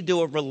 that you need to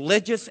do a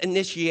religious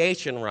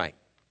initiation rite.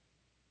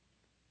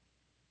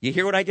 You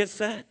hear what I just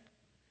said?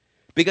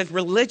 Because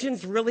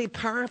religion's really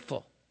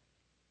powerful.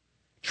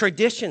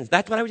 Traditions,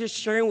 that's what I was just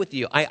sharing with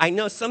you. I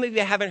know some of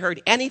you haven't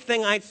heard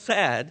anything I've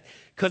said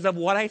because of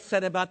what I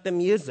said about the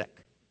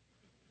music.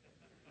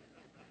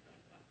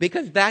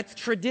 Because that's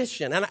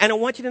tradition. And I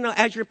want you to know,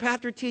 as your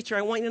pastor teacher,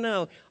 I want you to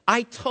know,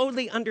 I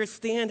totally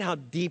understand how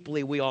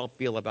deeply we all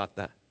feel about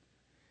that.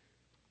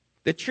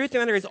 The truth of the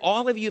matter is,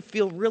 all of you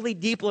feel really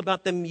deeply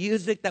about the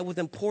music that was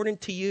important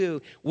to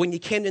you when you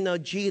came to know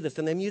Jesus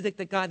and the music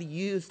that God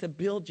used to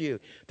build you.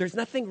 There's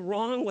nothing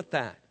wrong with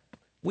that.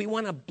 We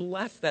want to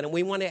bless that, and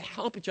we want to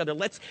help each other.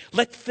 Let's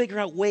figure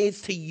out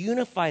ways to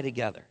unify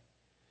together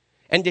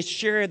and to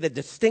share the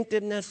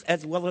distinctiveness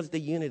as well as the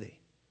unity.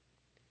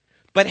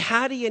 But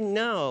how do you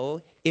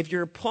know if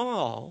you're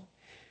Paul,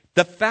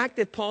 the fact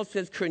that Paul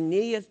says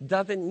Cornelius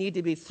doesn't need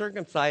to be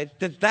circumcised,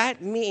 does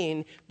that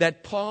mean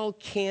that Paul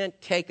can't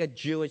take a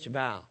Jewish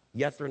vow?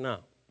 Yes or no?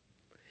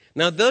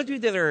 Now, those of you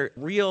that are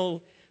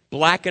real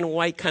black and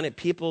white kind of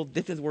people,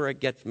 this is where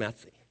it gets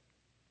messy.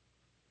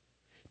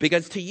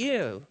 Because to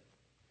you,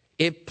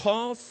 if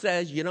Paul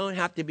says you don't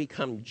have to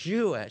become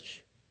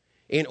Jewish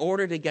in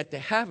order to get to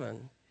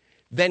heaven,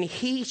 then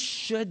he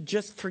should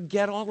just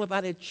forget all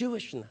about his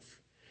Jewishness.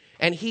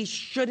 And he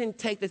shouldn't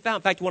take this vow.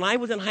 In fact, when I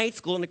was in high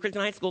school, in the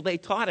Christian high school, they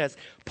taught us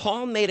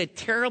Paul made a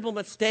terrible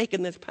mistake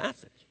in this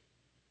passage.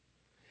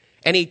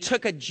 And he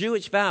took a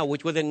Jewish vow,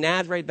 which was a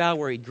Nazarite vow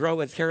where he'd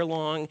grow his hair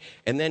long,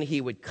 and then he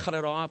would cut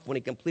it off when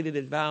he completed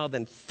his vow.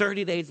 Then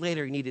 30 days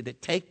later, he needed to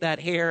take that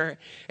hair,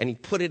 and he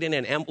put it in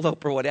an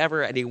envelope or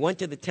whatever, and he went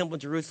to the temple in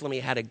Jerusalem. He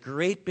had a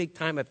great big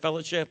time of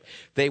fellowship.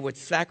 They would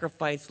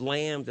sacrifice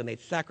lambs, and they'd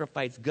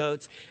sacrifice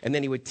goats, and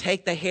then he would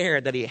take the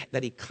hair that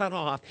he cut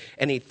off,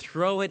 and he'd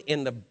throw it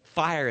in the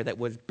fire that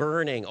was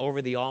burning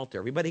over the altar.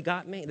 Everybody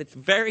got me? It's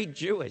very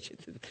Jewish.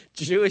 It's as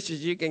Jewish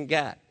as you can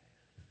get.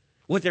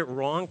 Was it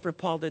wrong for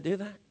Paul to do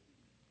that?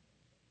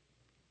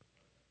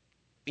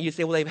 You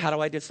say, well, Dave, how do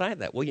I decide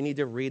that? Well, you need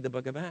to read the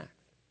book of Acts.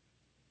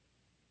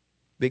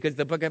 Because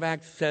the book of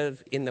Acts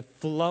says in the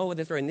flow of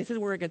the story, and this is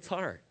where it gets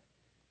hard.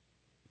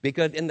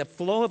 Because in the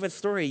flow of a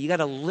story, you got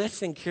to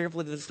listen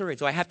carefully to the story.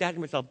 So I have to ask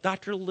myself,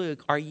 Dr.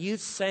 Luke, are you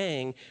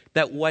saying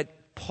that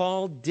what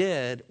Paul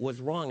did was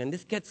wrong? And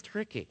this gets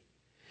tricky.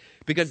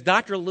 Because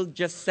Dr. Luke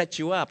just set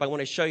you up. I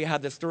want to show you how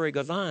the story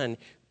goes on.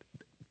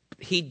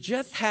 He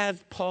just has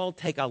Paul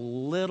take a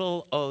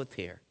little oath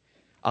here,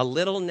 a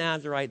little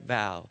Nazarite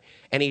vow,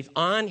 and he's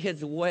on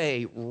his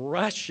way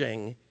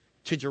rushing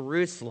to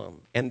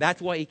Jerusalem, and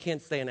that's why he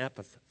can't stay in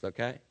Ephesus,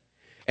 okay?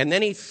 And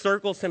then he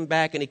circles him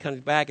back, and he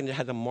comes back, and it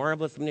has a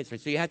marvelous ministry.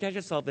 So you have to ask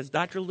yourself, is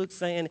Dr. Luke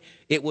saying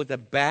it was a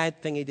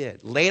bad thing he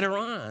did? Later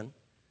on,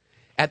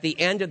 at the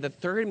end of the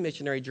third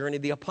missionary journey,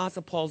 the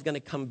Apostle Paul is going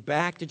to come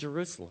back to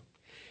Jerusalem.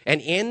 And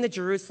in the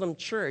Jerusalem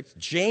church,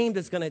 James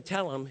is going to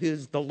tell him,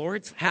 who's the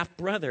Lord's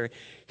half-brother,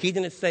 he's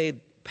going to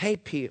say, hey,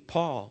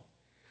 Paul,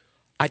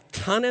 a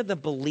ton of the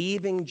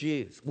believing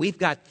Jews, we've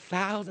got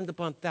thousands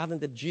upon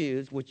thousands of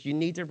Jews, which you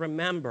need to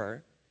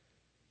remember,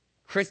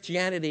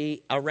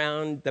 Christianity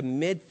around the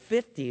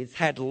mid-50s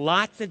had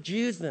lots of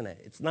Jews in it.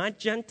 It's not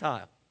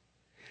Gentile.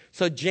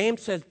 So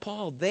James says,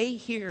 Paul, they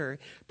hear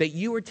that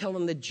you were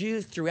telling the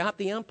Jews throughout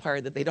the empire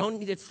that they don't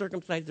need to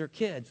circumcise their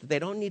kids, that they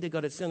don't need to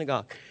go to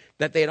synagogue,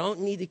 that they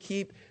don't need to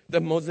keep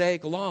the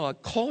Mosaic law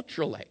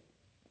culturally.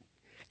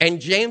 And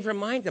James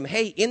reminds them,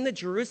 hey, in the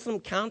Jerusalem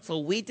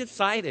council, we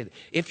decided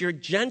if you're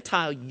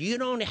Gentile, you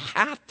don't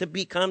have to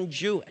become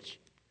Jewish.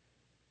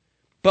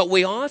 But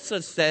we also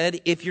said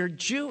if you're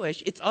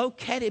Jewish, it's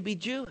okay to be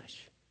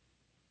Jewish.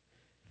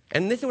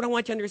 And this is what I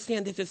want you to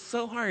understand. This is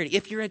so hard.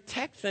 If you're a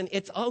Texan,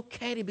 it's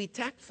okay to be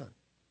Texan.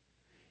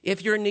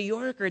 If you're a New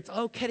Yorker, it's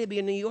okay to be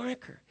a New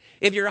Yorker.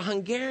 If you're a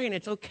Hungarian,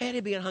 it's okay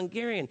to be a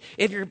Hungarian.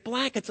 If you're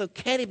black, it's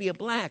okay to be a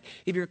black.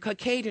 If you're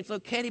Caucasian, it's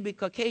okay to be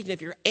Caucasian.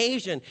 If you're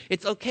Asian,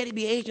 it's okay to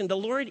be Asian. The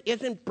Lord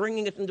isn't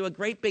bringing us into a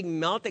great big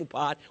melting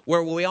pot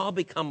where we all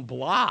become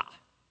blah.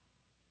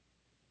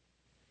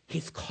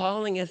 He's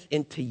calling us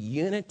into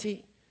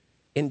unity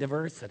in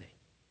diversity.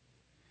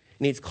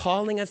 And he's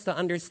calling us to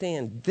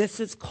understand this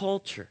is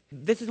culture.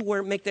 This is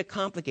where it makes it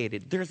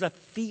complicated. There's a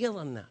feel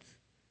in this.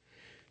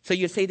 So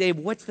you say, Dave,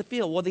 what's the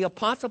feel? Well, the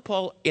Apostle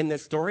Paul, in the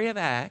story of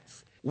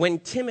Acts, when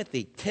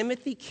Timothy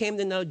came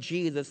to know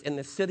Jesus in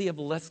the city of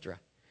Lystra,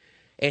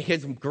 and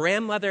his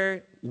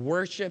grandmother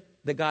worshiped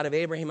the God of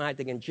Abraham,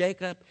 Isaac, and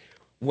Jacob.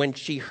 When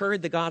she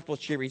heard the gospel,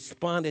 she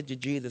responded to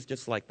Jesus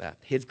just like that.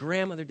 His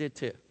grandmother did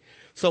too.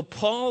 So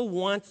Paul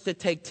wants to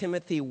take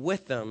Timothy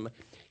with him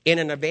in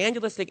an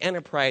evangelistic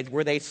enterprise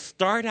where they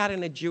start out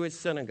in a Jewish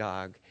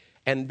synagogue,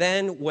 and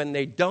then when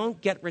they don't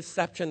get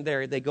reception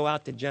there, they go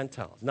out to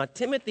Gentiles. Now,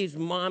 Timothy's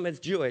mom is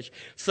Jewish,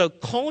 so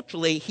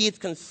culturally, he's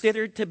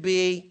considered to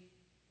be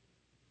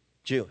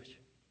Jewish.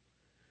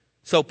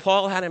 So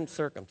Paul had him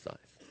circumcised.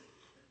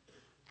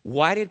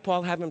 Why did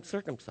Paul have him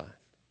circumcised?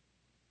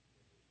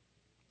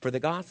 For the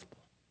gospel.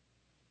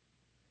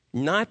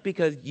 Not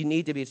because you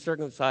need to be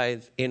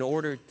circumcised in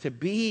order to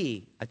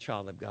be a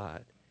child of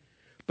God,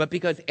 but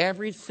because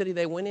every city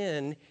they went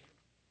in,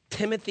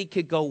 Timothy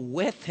could go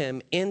with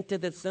him into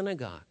the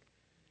synagogue.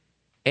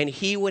 And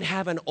he would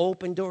have an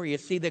open door. You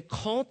see, the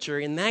culture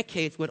in that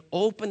case would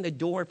open the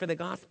door for the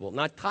gospel.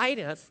 Now,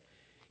 Titus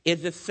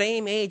is the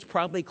same age,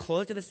 probably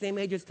close to the same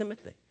age as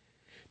Timothy.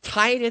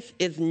 Titus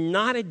is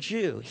not a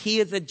Jew. He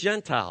is a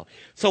Gentile.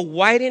 So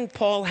why didn't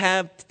Paul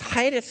have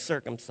Titus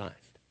circumcised?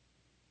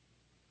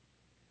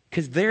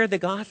 Because there the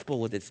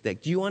gospel was at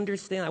stake. Do you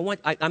understand?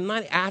 I'm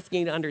not asking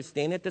you to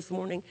understand it this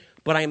morning,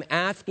 but I'm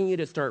asking you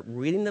to start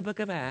reading the book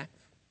of Acts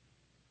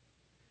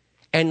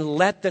and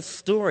let the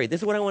story,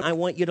 this is what I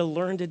want you to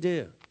learn to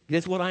do.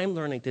 This is what I'm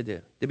learning to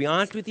do. To be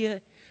honest with you,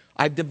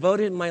 I've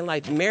devoted my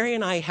life. Mary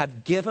and I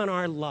have given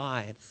our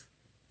lives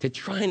to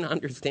try and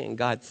understand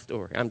God's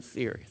story. I'm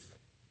serious.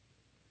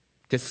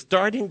 To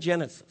start in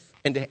Genesis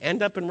and to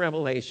end up in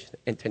Revelation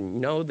and to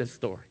know the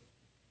story.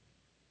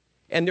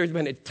 And there's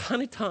been a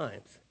ton of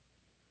times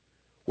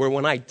where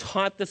when I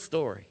taught the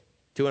story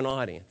to an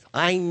audience,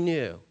 I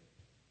knew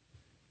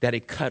that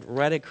it cut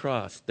right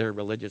across their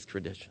religious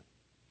tradition.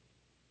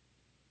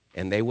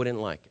 And they wouldn't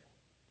like it.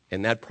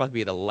 And that'd probably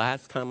be the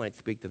last time I'd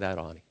speak to that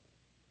audience.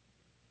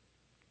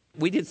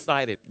 We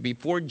decided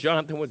before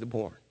Jonathan was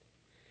born,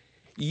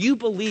 you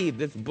believe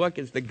this book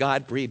is the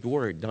God-breathed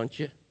word, don't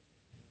you?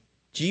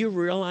 Do you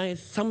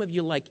realize some of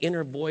you like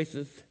inner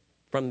voices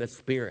from the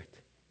Spirit?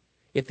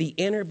 If the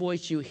inner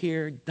voice you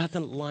hear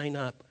doesn't line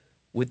up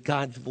with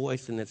God's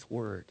voice in this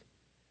word,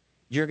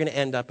 you're going to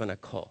end up in a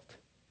cult.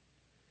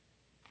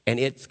 And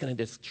it's going to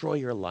destroy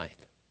your life.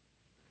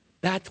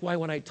 That's why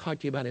what I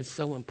talked to you about is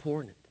so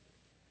important.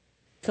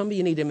 Some of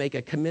you need to make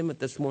a commitment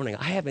this morning.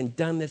 I haven't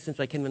done this since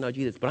I came to know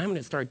Jesus, but I'm going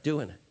to start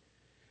doing it.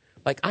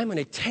 Like, I'm going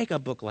to take a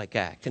book like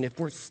Acts, and if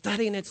we're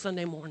studying it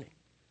Sunday morning,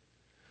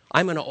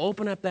 I'm going to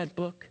open up that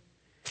book,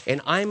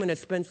 and I'm going to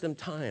spend some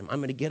time. I'm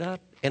going to get up,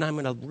 and I'm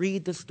going to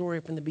read the story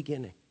from the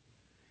beginning.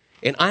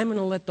 And I'm going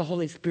to let the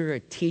Holy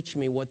Spirit teach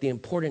me what the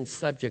important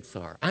subjects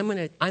are. I'm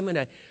going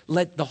to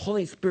let the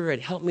Holy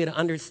Spirit help me to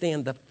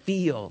understand the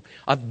feel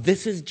of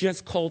this is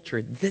just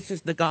culture. This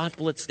is the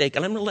gospel at stake.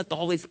 And I'm going to let the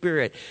Holy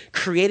Spirit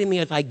create in me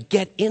as I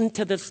get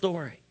into the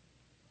story.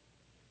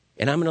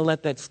 And I'm going to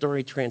let that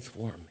story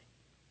transform me.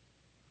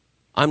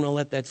 I'm going to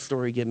let that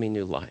story give me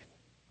new life.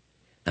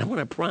 And I want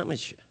to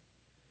promise you,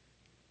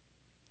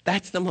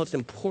 that's the most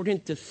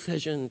important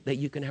decision that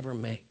you can ever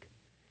make.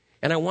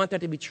 And I want that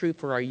to be true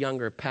for our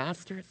younger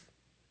pastors.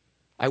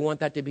 I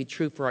want that to be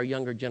true for our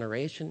younger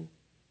generation.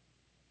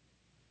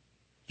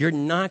 You're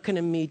not going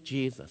to meet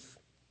Jesus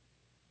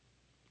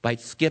by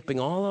skipping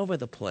all over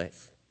the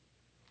place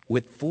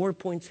with 4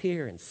 points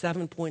here and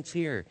 7 points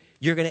here.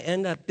 You're going to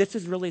end up, this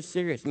is really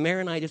serious.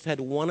 Mary and I just had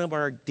one of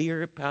our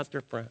dear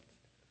pastor friends.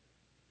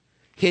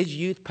 His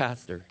youth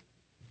pastor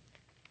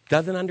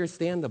doesn't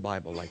understand the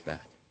Bible like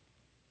that.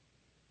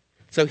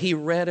 So he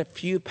read a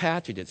few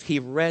passages. He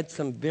read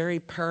some very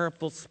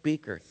powerful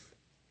speakers.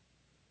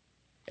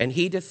 And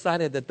he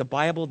decided that the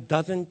Bible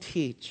doesn't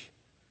teach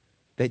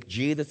that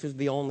Jesus is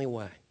the only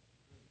way.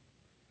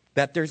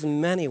 That there's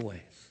many ways.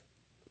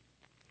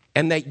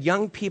 And that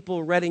young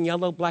people, red and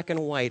yellow, black and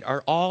white,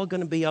 are all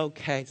going to be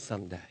okay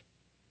someday.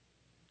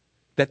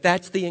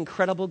 That's the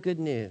incredible good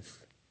news.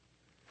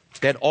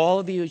 that all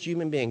of you as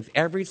human beings,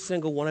 every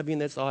single one of you in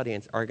this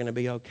audience, are going to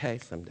be okay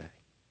someday.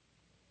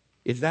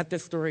 Is that the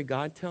story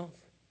God tells?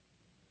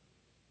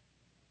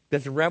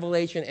 Does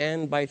Revelation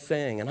end by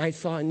saying, and I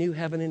saw a new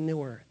heaven and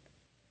new earth,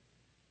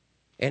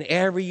 and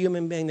every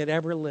human being that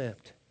ever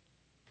lived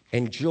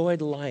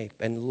enjoyed life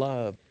and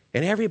love,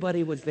 and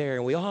everybody was there,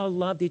 and we all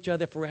loved each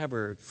other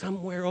forever,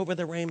 somewhere over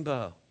the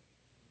rainbow?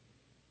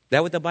 Is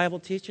that what the Bible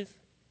teaches?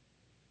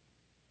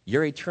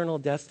 Your eternal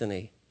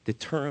destiny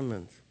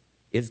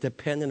is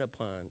dependent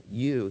upon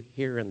you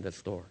here in the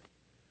story.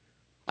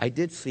 I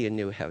did see a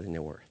new heaven and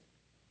new earth.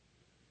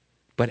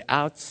 But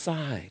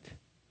outside,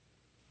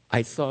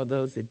 I saw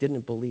those that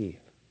didn't believe.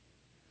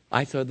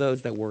 I saw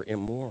those that were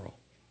immoral.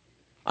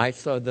 I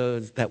saw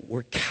those that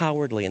were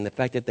cowardly in the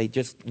fact that they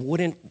just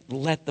wouldn't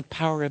let the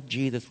power of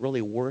Jesus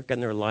really work in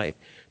their life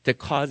to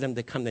cause them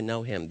to come to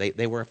know him.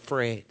 They were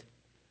afraid.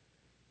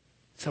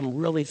 Some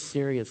really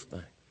serious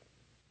things.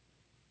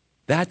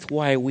 That's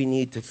why we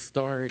need to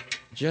start,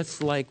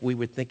 just like we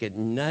would think it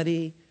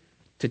nutty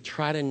to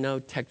try to know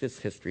Texas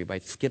history by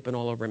skipping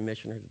all over a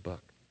missionary's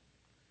book.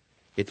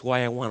 It's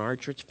why I want our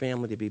church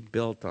family to be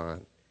built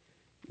on.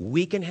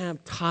 We can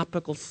have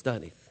topical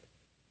studies.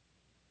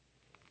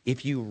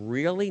 If you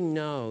really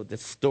know the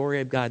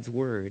story of God's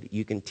Word,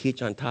 you can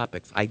teach on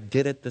topics. I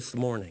did it this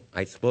morning.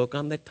 I spoke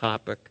on the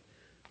topic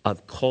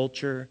of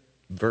culture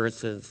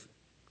versus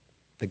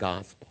the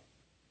gospel.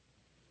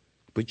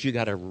 But you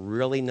got to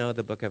really know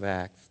the book of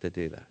Acts to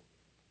do that.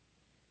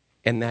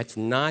 And that's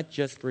not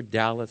just for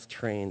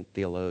Dallas-trained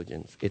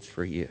theologians. It's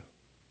for you.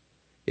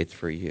 It's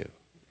for you.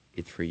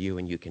 It's for you,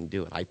 and you can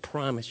do it. I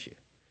promise you.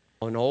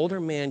 An older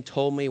man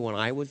told me when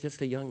I was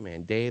just a young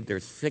man, Dave,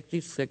 there's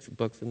 66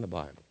 books in the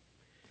Bible.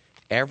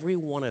 Every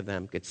one of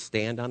them could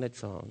stand on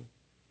its own,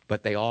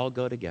 but they all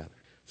go together.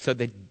 So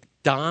the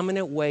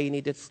dominant way you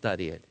need to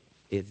study it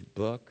is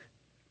book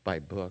by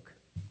book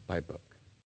by book.